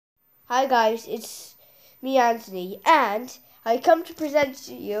Hi guys, it's me Antoni, and I come to present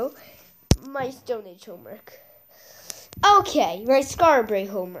to you my Stone Age homework. Okay, my skara brae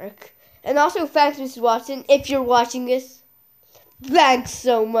homework. And also thanks Mrs. Watson, if you're watching this. Thanks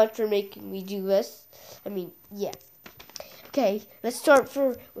so much for making me do this. Yeah. Okay, let's start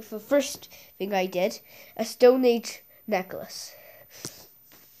with the first thing I did, a Stone Age necklace.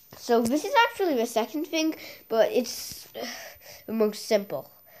 So this is actually the second thing, but it's the most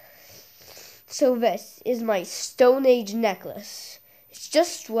simple. So this is my Stone Age necklace. It's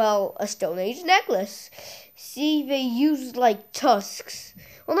just, a Stone Age necklace. See, they used like tusks.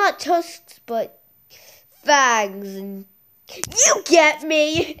 Well, not tusks, but fangs and... You get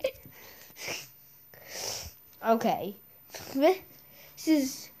me! Okay. This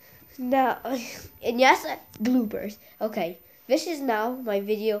is now... And yes, bloopers. Okay. This is now my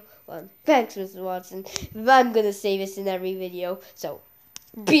video one. Thanks, Mr. Watson. I'm gonna say this in every video, so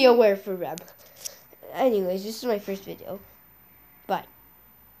be aware for them. Anyways, this is my first video. Bye.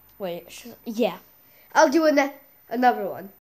 Wait, yeah. I'll do another one.